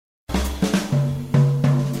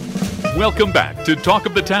Welcome back to Talk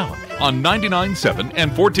of the Town on 99.7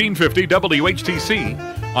 and 1450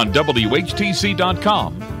 WHTC, on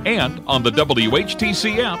WHTC.com, and on the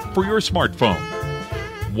WHTC app for your smartphone.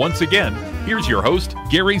 Once again, here's your host,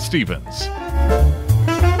 Gary Stevens.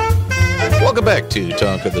 Welcome back to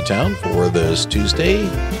Talk of the Town for this Tuesday,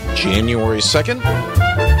 January 2nd.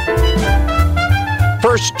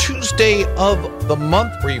 First Tuesday of the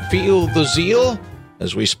month, we feel the zeal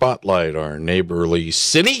as we spotlight our neighborly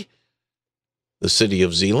city, the city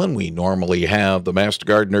of Zeeland. We normally have the Master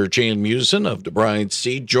Gardener, Jan Musin of the Bride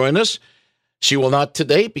Seed, join us. She will not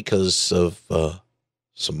today because of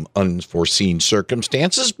some unforeseen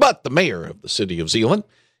circumstances, but the mayor of the city of Zeeland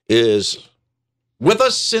is with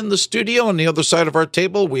us in the studio. On the other side of our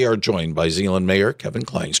table, we are joined by Zeeland Mayor Kevin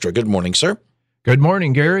Klynstra. Good morning, sir. Good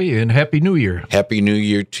morning, Gary, and Happy New Year. Happy New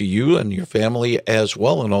Year to you and your family as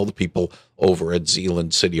well, and all the people over at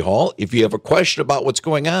Zeeland City Hall. If you have a question about what's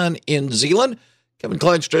going on in Zeeland, Kevin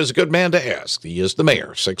Klynstra is a good man to ask. He is the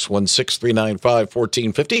mayor.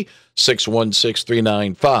 616-395-1450,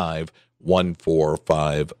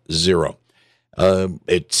 616-395-1450.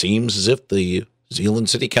 It seems as if the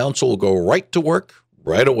Zeeland City Council will go right to work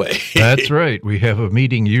right away. That's right. We have a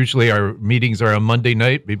meeting. Usually our meetings are on Monday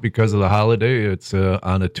night because of the holiday. It's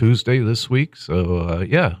on a Tuesday this week. So,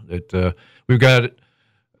 we've got a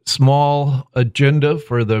small agenda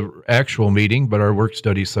for the actual meeting, but our work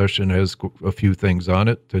study session has a few things on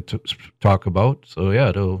it to talk about. So,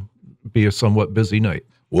 it'll be a somewhat busy night.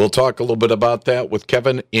 We'll talk a little bit about that with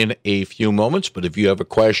Kevin in a few moments, but if you have a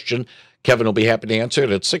question, Kevin will be happy to answer it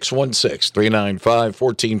at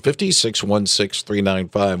 616-395-1450,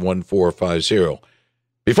 616-395-1450.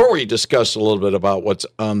 Before we discuss a little bit about what's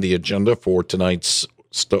on the agenda for tonight's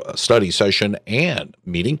study session and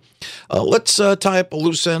meeting, let's tie up a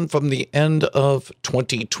loose end from the end of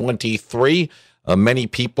 2023. Many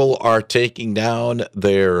people are taking down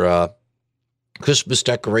their Christmas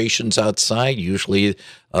decorations outside. Usually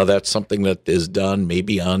that's something that is done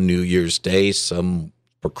maybe on New Year's Day. Some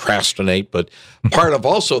procrastinate, but part of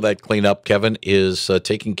also that cleanup, Kevin, is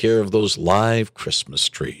taking care of those live Christmas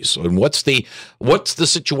trees. And what's the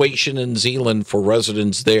situation in Zeeland for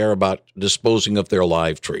residents there about disposing of their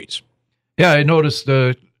live trees? Yeah, I noticed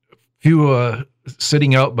a few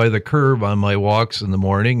sitting out by the curb on my walks in the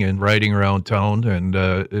morning and riding around town, and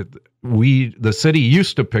the city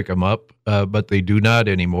used to pick them up, but they do not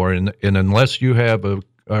anymore. And unless you have an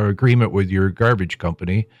agreement with your garbage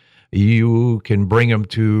company, you can bring them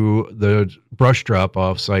to the brush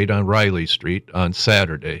drop-off site on Riley Street on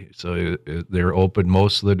Saturday. So they're open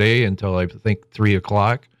most of the day until, I think, 3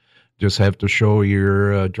 o'clock. Just have to show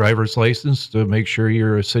your driver's license to make sure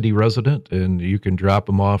you're a city resident, and you can drop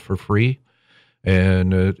them off for free.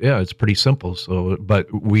 And it's pretty simple. So, but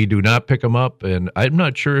we do not pick them up, and I'm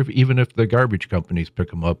not sure if the garbage companies pick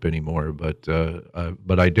them up anymore. But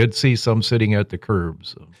I did see some sitting at the curb.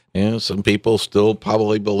 So. Yeah, some people still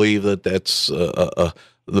probably believe that that's the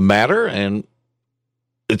matter, and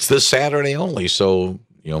it's this Saturday only. So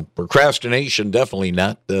procrastination definitely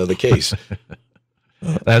not the case.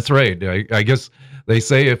 That's right. I guess they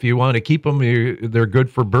say if you want to keep them, they're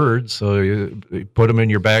good for birds. So you put them in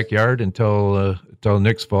your backyard until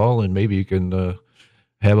next fall, and maybe you can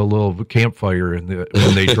have a little campfire when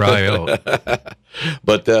they dry out.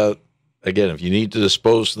 But again, if you need to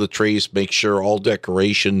dispose of the trees, make sure all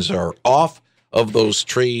decorations are off of those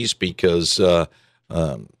trees because, let's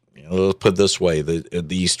put it this way,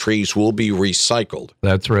 these trees will be recycled.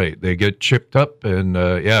 That's right. They get chipped up, and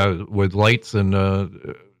with lights and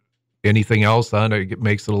anything else on it, it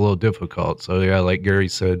makes it a little difficult. So, like Gary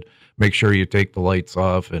said, make sure you take the lights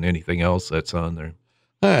off and anything else that's on there.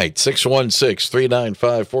 All right,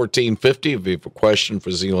 616-395-1450. If you have a question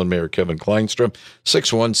for Zeeland Mayor Kevin Klynstra,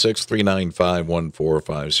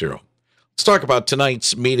 616-395-1450. Let's talk about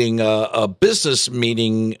tonight's meeting, a business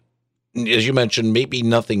meeting. As you mentioned, maybe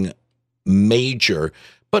nothing major,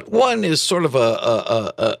 but one is sort of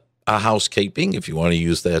a housekeeping, if you want to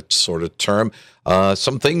use that sort of term.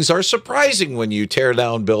 Some things are surprising when you tear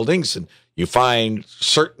down buildings and you find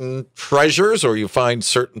certain treasures or you find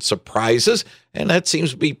certain surprises, and that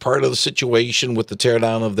seems to be part of the situation with the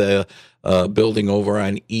teardown of the building over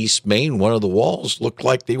on East Main. One of the walls looked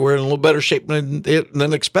like they were in a little better shape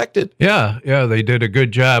than expected. Yeah, they did a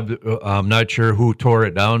good job. I'm not sure who tore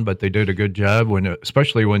it down, but they did a good job,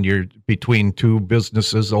 especially when you're between two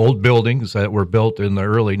businesses, old buildings that were built in the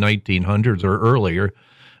early 1900s or earlier.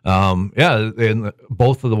 And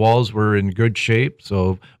both of the walls were in good shape.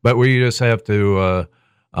 So, but we just have to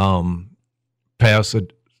pass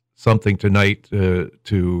something tonight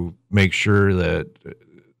to make sure that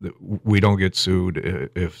we don't get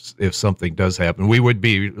sued if something does happen. We would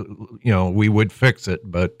be, we would fix it,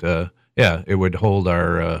 but it would hold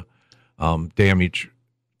our damage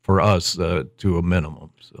for us to a minimum.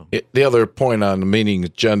 So the other point on the meeting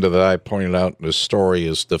agenda that I pointed out in the story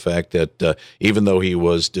is the fact that even though he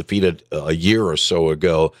was defeated a year or so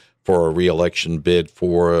ago for a re-election bid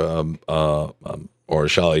for, or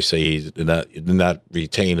shall I say, he did not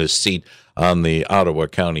retain his seat on the Ottawa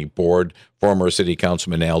County Board, former City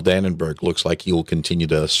Councilman Al Dannenberg looks like he will continue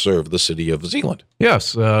to serve the city of Zeeland.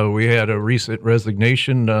 Yes, we had a recent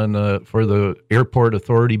resignation for the Airport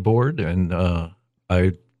Authority Board, and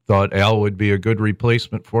I thought Al would be a good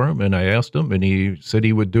replacement for him, and I asked him, and he said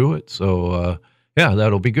he would do it. So,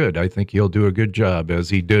 that'll be good. I think he'll do a good job, as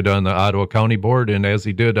he did on the Ottawa County Board and as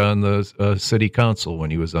he did on the City Council when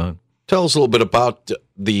he was on. Tell us a little bit about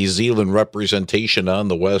the Zeeland representation on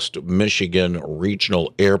the West Michigan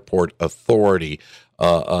Regional Airport Authority.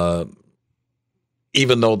 Even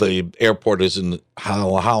though the airport is in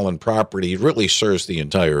Holland property, it really serves the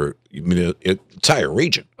entire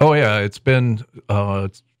region. Oh, yeah. It's been, I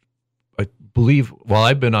believe,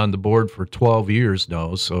 I've been on the board for 12 years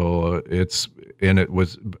now, so it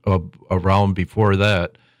was around before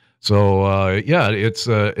that. So, it's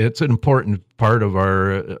an important part of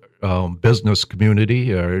our business community.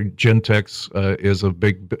 Gentex is a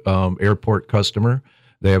big airport customer.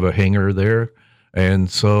 They have a hangar there.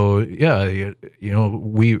 And so,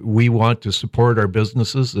 we want to support our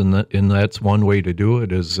businesses, and that's one way to do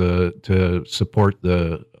it is to support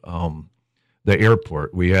the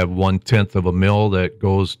airport. We have 1/10 of a mil that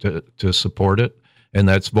goes to support it, and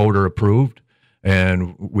that's voter approved.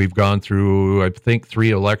 And we've gone through, I think, 3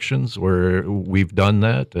 elections where we've done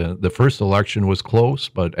that. The first election was close,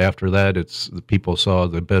 but after that, the people saw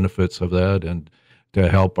the benefits of that, and to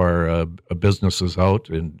help our businesses out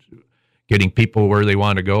and getting people where they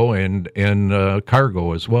want to go, and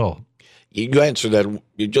cargo as well. You answered that.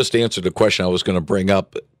 You just answered the question I was going to bring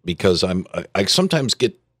up, because I sometimes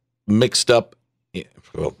get mixed up.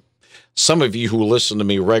 Well, some of you who listen to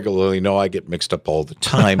me regularly know I get mixed up all the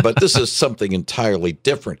time, but this is something entirely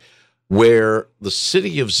different, where the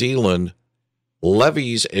city of Zeeland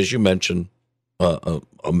levies, as you mentioned, part of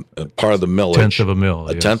the millage. 1/10 of a mil.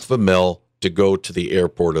 A 1/10 of a mil to go to the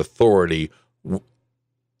airport authority.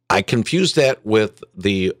 I confused that with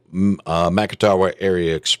the Makatawa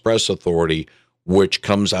Area Express Authority, which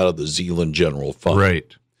comes out of the Zeeland General Fund.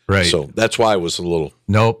 Right. So that's why I was a little...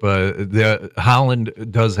 Nope. The Holland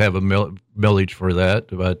does have a millage for that,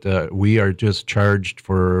 but we are just charged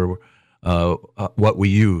for what we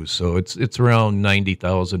use. So it's around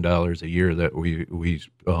 $90,000 a year that we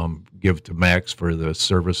give to Max for the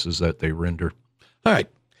services that they render. All right.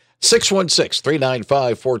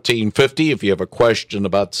 616-395-1450 if you have a question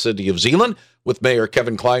about the city of Zeeland, with Mayor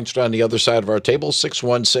Kevin Klynstra on the other side of our table,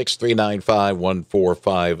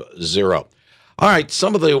 616-395-1450. All right,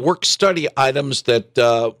 some of the work-study items that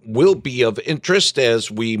will be of interest as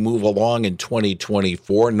we move along in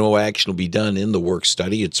 2024. No action will be done in the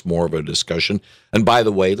work-study. It's more of a discussion. And by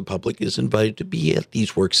the way, the public is invited to be at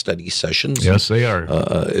these work-study sessions. Yes, they are.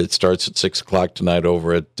 It starts at 6 o'clock tonight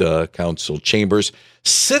over at Council Chambers.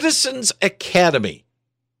 Citizens Academy.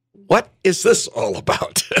 What is this all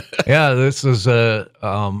about? Yeah, this is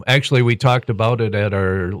actually, we talked about it at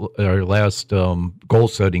our last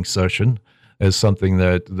goal-setting session as something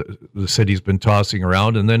that the city's been tossing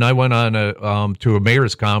around. And then I went on to a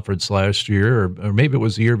mayor's conference last year, or maybe it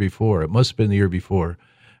was the year before. It must have been the year before.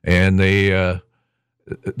 And the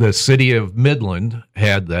city of Midland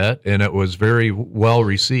had that, and it was very well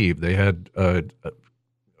received. They had a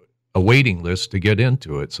waiting list to get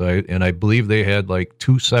into it. So I believe they had like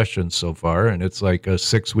 2 sessions so far, and it's like a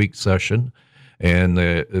 6-week session. And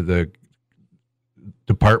the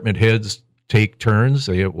department heads take turns,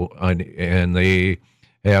 and they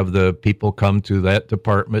have the people come to that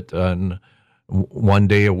department on 1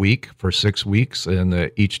 day a week for 6 weeks,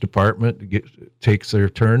 and each department takes their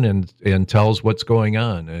turn and tells what's going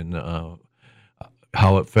on and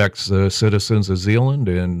how it affects the citizens of Zeeland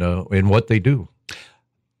and what they do.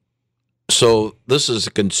 So this is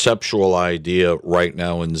a conceptual idea right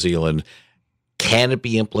now in Zeeland. Can it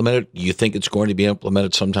be implemented? Do you think it's going to be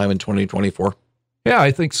implemented sometime in 2024? Yeah,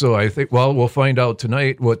 I think so. We'll find out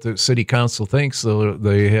tonight what the city council thinks. So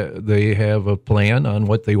they have a plan on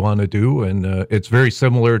what they want to do, and it's very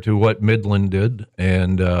similar to what Midland did.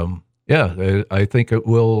 And I think it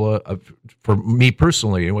will. For me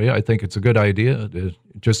personally, anyway, I think it's a good idea to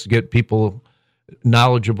just get people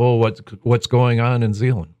knowledgeable what's going on in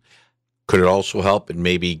Zeeland. Could it also help in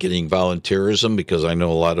maybe getting volunteerism? Because I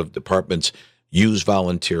know a lot of departments use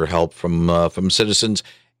volunteer help from citizens.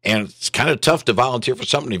 And it's kind of tough to volunteer for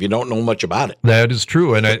something if you don't know much about it. That is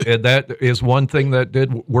true, and that is one thing that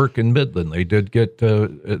did work in Midland. They did get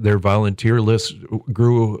their volunteer list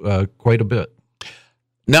grew quite a bit.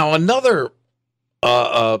 Now, another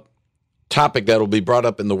topic that will be brought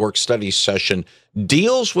up in the work study session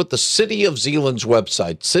deals with the City of Zeeland's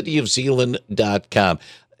website, cityofzeeland.com.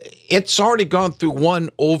 It's already gone through one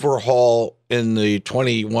overhaul in the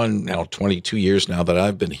 22 years now that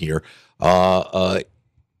I've been here.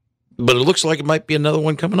 But it looks like it might be another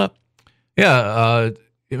one coming up. Yeah,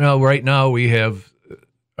 right now we have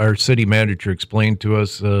our city manager explained to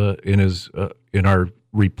us in our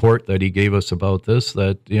report that he gave us about this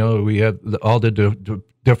that we have all the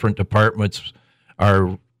different departments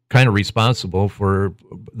are kind of responsible for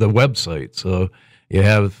the website. So you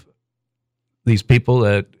have these people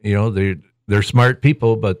that they're smart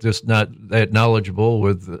people, but just not that knowledgeable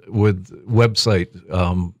with website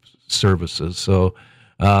services. So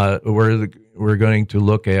we're going to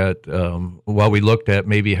look at we looked at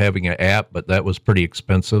maybe having an app, but that was pretty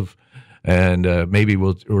expensive. And maybe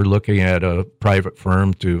we're looking at a private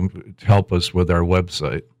firm to help us with our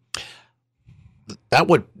website. That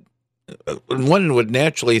would one would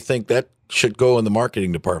naturally think that should go in the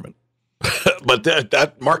marketing department, but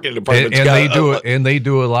that marketing department they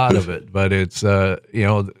do a lot of it. But it's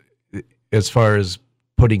as far as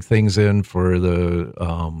putting things in for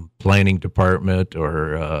the planning department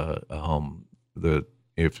or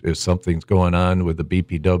if something's going on with the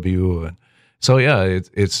BPW, and so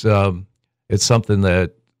it's something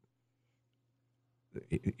that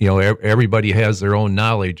everybody has their own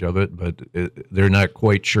knowledge of it, but they're not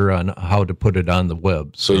quite sure on how to put it on the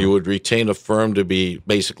web. So you would retain a firm to be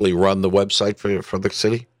basically run the website for the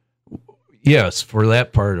city? Yes, for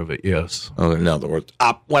that part of it, yes. In other words,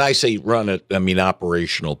 when I say run it, I mean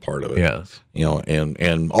operational part of it. Yes.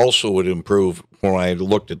 And also would improve when I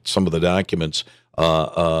looked at some of the documents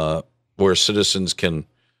where citizens can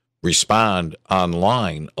respond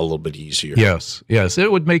online a little bit easier. Yes,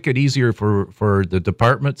 it would make it easier for the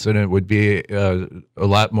departments, and it would be a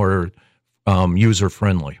lot more user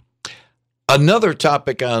friendly. Another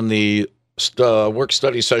topic on the work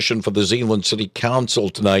study session for the Zeeland City Council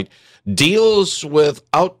tonight deals with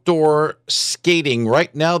outdoor skating.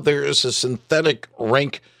 Right now, there is a synthetic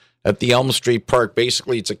rink at the Elm Street Park.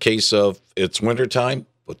 Basically, it's a case of it's wintertime,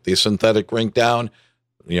 put the synthetic rink down.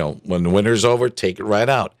 When the winter's over, take it right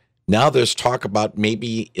out. Now there's talk about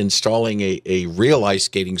maybe installing a real ice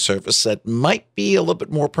skating surface that might be a little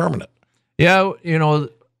bit more permanent. Yeah,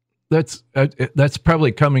 that's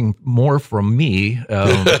probably coming more from me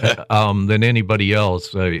than anybody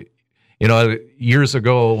else. Years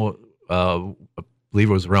ago, I believe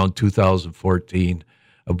it was around 2014,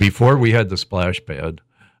 before we had the splash pad,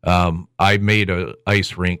 I made a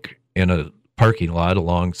ice rink in a parking lot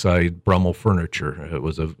alongside Brummel Furniture. It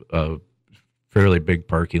was a fairly big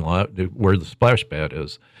parking lot where the splash pad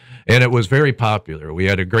is, and it was very popular. We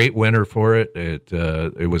had a great winter for it.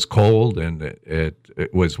 It was cold, and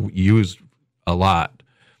it was used a lot.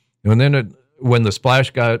 And then when the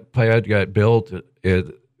splash pad got built, it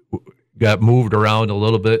got moved around a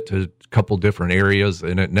little bit to a couple different areas,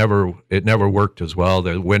 and it never worked as well.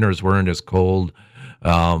 The winters weren't as cold.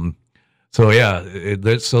 So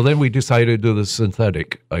then we decided to do the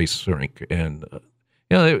synthetic ice rink, and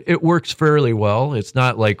it works fairly well. It's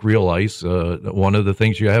not like real ice. One of the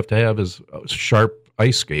things you have to have is sharp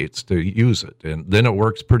ice skates to use it, and then it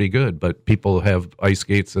works pretty good. But people have ice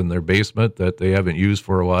skates in their basement that they haven't used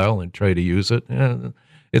for a while and try to use it.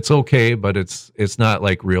 It's okay, but it's not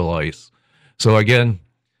like real ice. So again,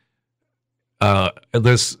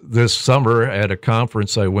 this summer at a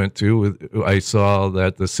conference I went to, I saw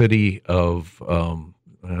that the city of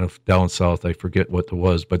down south, I forget what it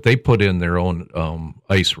was, but they put in their own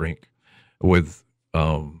ice rink with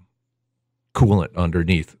coolant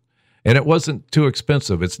underneath, and it wasn't too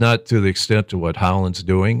expensive. It's not to the extent of what Holland's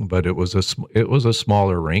doing, but it was a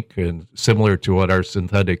smaller rink and similar to what our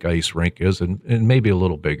synthetic ice rink is, and maybe a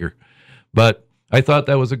little bigger. But I thought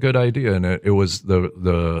that was a good idea, and it was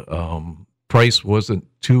the price wasn't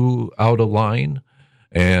too out of line,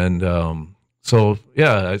 and so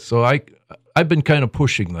I've been kind of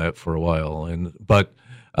pushing that for a while, but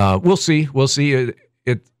we'll see.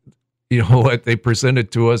 It what they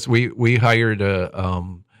presented to us. We hired a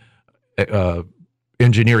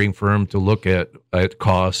engineering firm to look at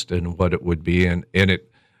cost and what it would be, and the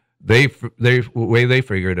way they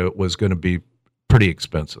figured it was going to be pretty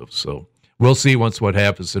expensive. So we'll see what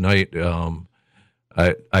happens tonight.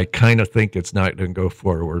 I kind of think it's not going to go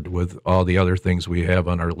forward with all the other things we have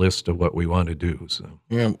on our list of what we want to do. So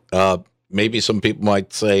maybe some people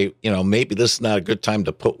might say, maybe this is not a good time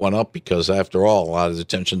to put one up because, after all, a lot of the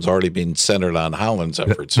attention's already been centered on Holland's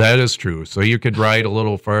efforts. That is true. So you could ride a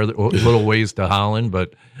little ways to Holland,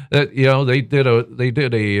 but they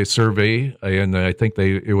did a survey, and I think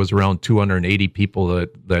it was around 280 people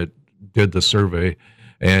that did the survey,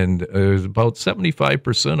 and about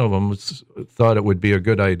 75% of them thought it would be a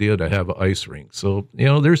good idea to have an ice rink. So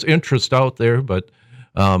there's interest out there, but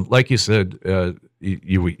like you said,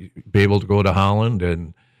 you would be able to go to Holland,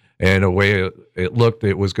 and a way it looked,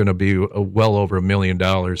 it was going to be well over $1 million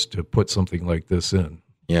to put something like this in.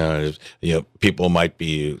 Yeah, people might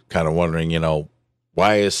be kind of wondering,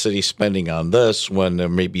 why is city spending on this when there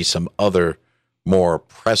may be some other more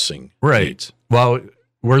pressing needs? Well,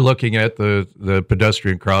 we're looking at the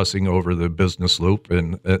pedestrian crossing over the business loop,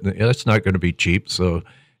 and that's not going to be cheap. So,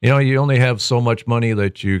 you only have so much money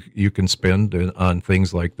that you can spend on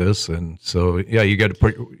things like this, and so you got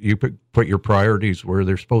to put your priorities where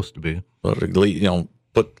they're supposed to be. But at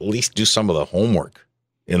least do some of the homework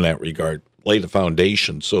in that regard. Lay the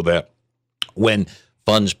foundation so that when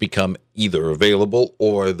funds become either available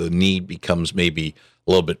or the need becomes maybe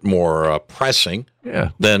a little bit more pressing,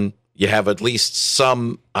 then you have at least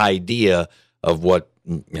some idea of what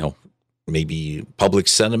maybe public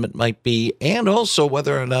sentiment might be, and also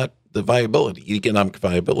whether or not the economic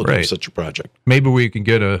viability of such a project. Maybe we can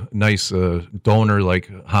get a nice donor like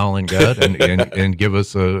Holland got and give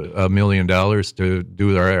us $1 million to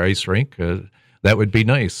do our ice rink. That would be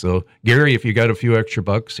nice. So, Gary, if you got a few extra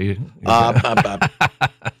bucks, not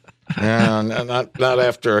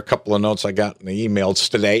after a couple of notes I got in the emails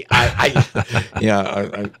today.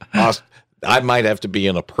 I might have to be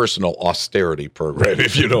in a personal austerity program,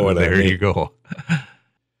 if you know what I mean. There you go.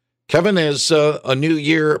 Kevin, as a new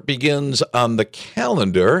year begins on the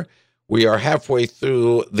calendar, we are halfway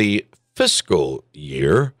through the fiscal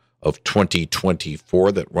year of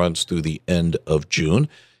 2024 that runs through the end of June.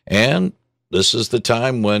 And this is the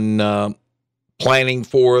time when planning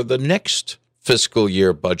for the next fiscal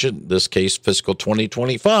year budget, in this case, fiscal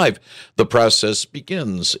 2025, the process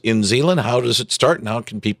begins. In Zeeland, how does it start, and how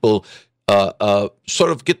can people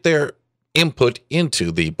sort of get their input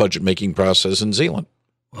into the budget-making process in Zeeland?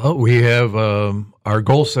 Well, we have our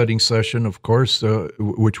goal-setting session, of course,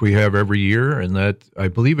 which we have every year, and that, I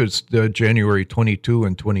believe it's January 22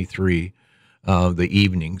 and 23, the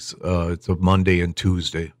evenings. It's a Monday and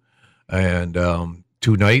Tuesday. And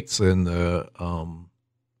 2 nights, and the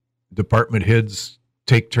department heads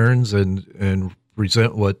take turns and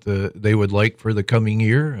present what they would like for the coming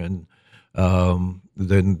year, and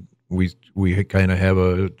then we kind of have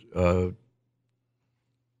a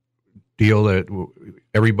deal that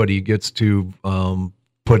everybody gets to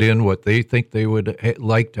put in what they think they would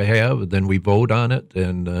like to have, and then we vote on it,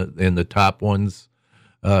 and the top ones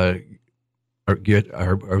are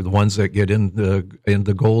the ones that get in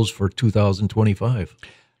the goals for 2025.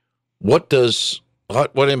 What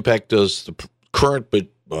impact does the current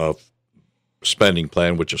spending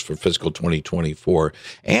plan, which is for fiscal 2024,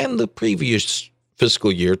 and the previous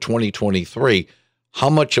fiscal year 2023, how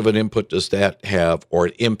much of an input does that have, or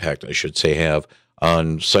an impact, I should say, have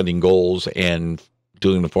on setting goals and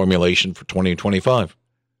doing the formulation for 2025?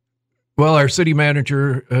 Well, our city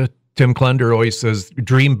manager, Tim Klynstra, always says,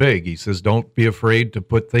 dream big. He says, don't be afraid to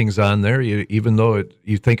put things on there, even though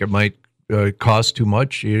you think it might cost too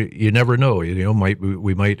much. You never know.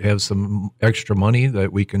 We might have some extra money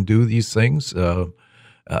that we can do these things.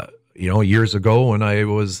 Years ago when I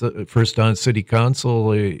was first on city council,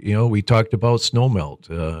 we talked about snow melt.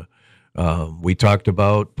 We talked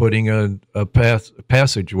about putting a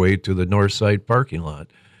passageway to the north side parking lot.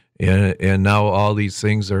 And now all these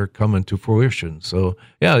things are coming to fruition. So,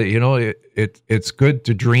 it's good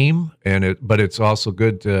to dream, but it's also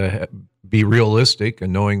good to be realistic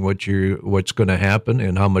and knowing what's going to happen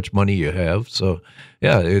and how much money you have. So,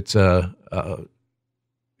 it's a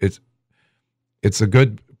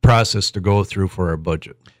good process to go through for our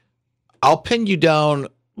budget. I'll pin you down,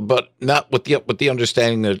 but not with the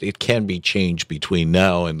understanding that it can be changed between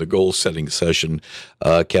now and the goal setting session,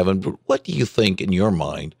 Kevin. But what do you think, in your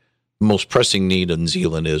mind, the most pressing need in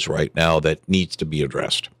Zeeland is right now that needs to be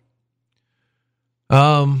addressed?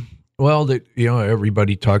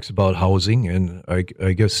 Everybody talks about housing, and I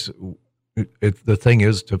guess the thing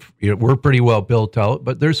is we're pretty well built out,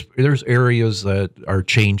 but there's areas that are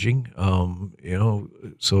changing.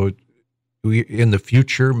 So in the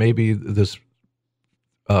future, maybe this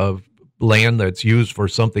land that's used for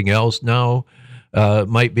something else now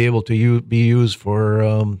might be able to be used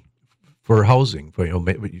for housing,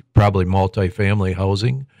 maybe probably multifamily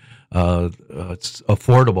housing. It's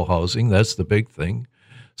affordable housing. That's the big thing.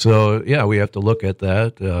 So, yeah, we have to look at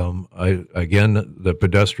that. Again, the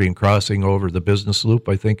pedestrian crossing over the business loop,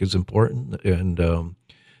 I think, is important. And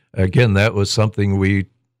again, that was something we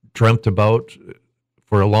dreamt about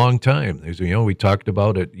for a long time. We talked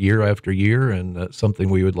about it year after year, and that's something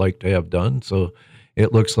we would like to have done. So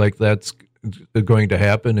it looks like that's going to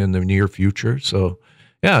happen in the near future. So,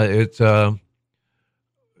 yeah,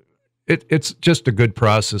 it's just a good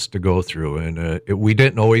process to go through, and we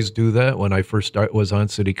didn't always do that. When I first was on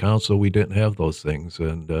city council, we didn't have those things,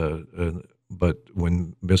 but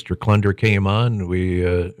when Mr. Klynstra came on,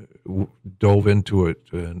 we dove into it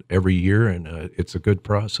every year, and it's a good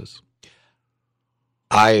process.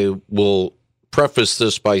 I will preface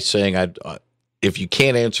this by saying, if you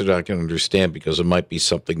can't answer it, I can understand, because it might be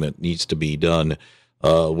something that needs to be done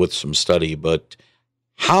with some study, but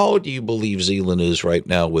how do you believe Zeeland is right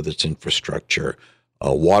now with its infrastructure?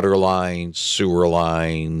 Water lines, sewer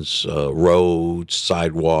lines, roads,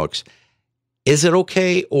 sidewalks. Is it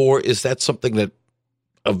okay, or is that something that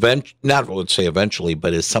eventually,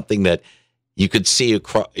 but is something that you could see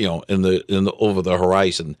across, in the over the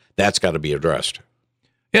horizon? That's got to be addressed.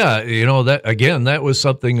 Yeah, that was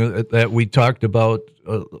something that we talked about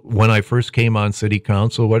when I first came on city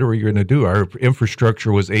council. What are we going to do? Our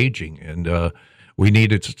infrastructure was aging, and we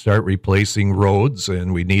needed to start replacing roads,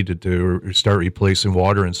 and we needed to start replacing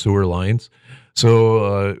water and sewer lines.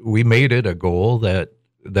 So we made it a goal that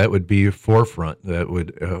would be a forefront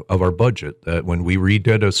of our budget, that when we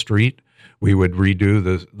redid a street, we would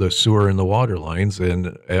redo the sewer and the water lines.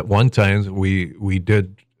 And at one time, we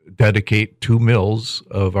did dedicate 2 mills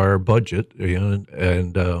of our budget, and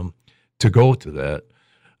to go to that.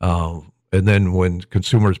 And then when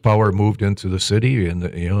Consumers Power moved into the city, and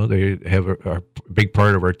they have a big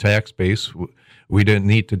part of our tax base, we didn't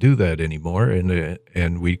need to do that anymore,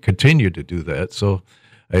 and we continue to do that. So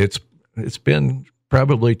it's been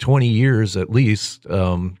probably 20 years at least,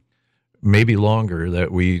 maybe longer,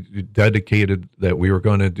 that we dedicated that we were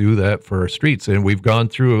going to do that for our streets. And we've gone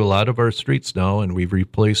through a lot of our streets now, and we've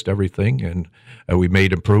replaced everything, and we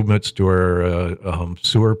made improvements to our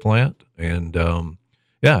sewer plant. And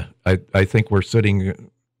I think we're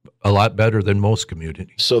sitting a lot better than most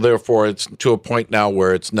communities. So therefore, it's to a point now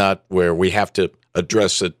where it's not where we have to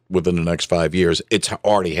address it within the next 5 years. It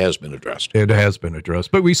already has been addressed. It has been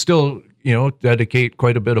addressed, but we still, dedicate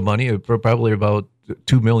quite a bit of money, probably about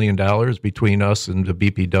 $2 million between us and the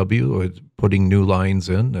BPW, putting new lines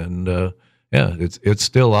in, and it's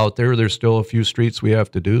still out there. There's still a few streets we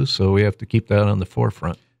have to do, so we have to keep that on the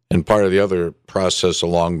forefront. And part of the other process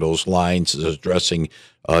along those lines is addressing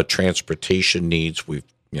transportation needs. We've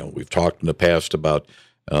talked in the past about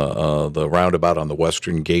the roundabout on the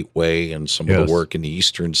Western Gateway and some of the work in the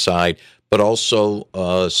eastern side, but also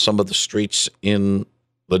some of the streets in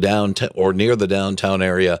the downtown or near the downtown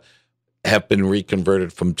area have been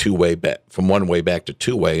reconverted from one-way back to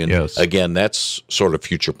two-way. And again, that's sort of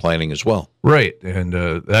future planning as well. Right. And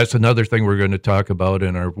that's another thing we're going to talk about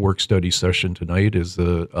in our work study session tonight, is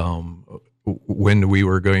when we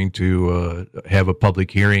were going to have a public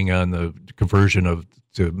hearing on the conversion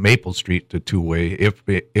to Maple Street to two-way,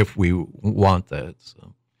 if we want that.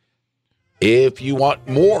 So. If you want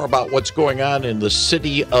more about what's going on in the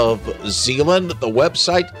city of Zeeland, the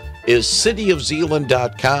website is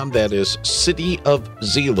cityofzeeland.com. That is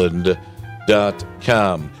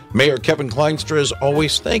cityofzeeland.com. Mayor Kevin Klynstra, as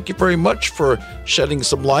always, thank you very much for shedding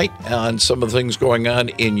some light on some of the things going on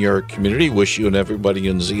in your community. Wish you and everybody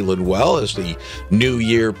in Zeeland well as the new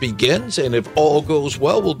year begins. And if all goes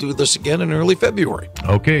well, we'll do this again in early February.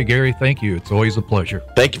 Okay, Gary, thank you. It's always a pleasure.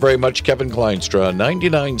 Thank you very much, Kevin Klynstra,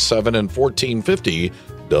 99.7 and 1450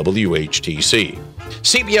 WHTC.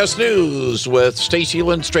 CBS News with Stacy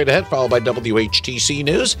Lynn straight ahead, followed by WHTC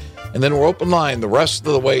News. And then we're open line the rest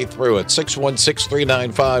of the way through at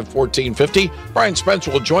 616-395-1450. Brian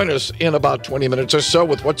Spencer will join us in about 20 minutes or so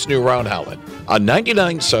with What's New Around Howland on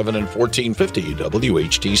 99.7 and 1450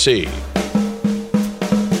 WHTC.